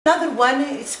one,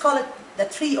 it's called the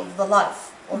tree of the life,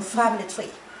 or family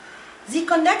tree. The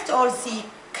connect or the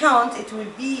count, it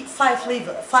will be five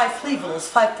levels,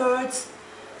 5 birds.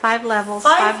 5 levels.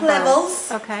 5 levels.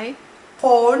 Birds. Okay.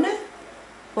 Born,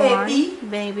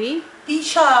 baby,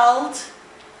 child,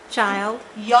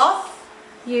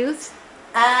 youth,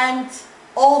 and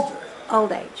older.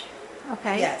 old age.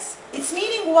 Okay. Yes. It's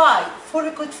meaning why? For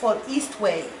east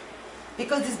way.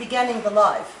 Because it's beginning the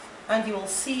life. And you will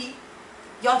see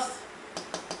youth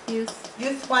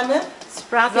one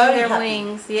sprouting their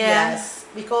wings. Yeah. Yes.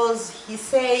 Because he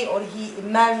say or he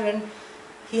imagine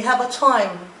he have a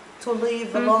time to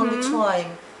live a long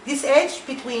time. This age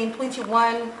between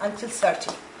 21 until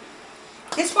 30.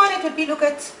 This one it will be look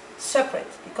at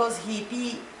separate because he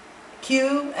be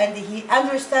cute and he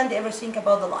understand everything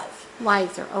about the life.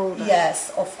 Wiser, older.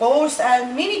 Yes, of course,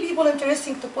 and many people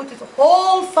interesting to put it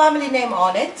whole family name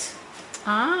on it.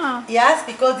 Ah. Yes,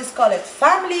 because this call it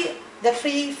family, the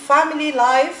tree, family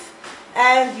life,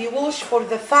 and you wish for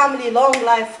the family long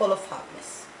life full of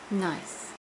happiness. Nice.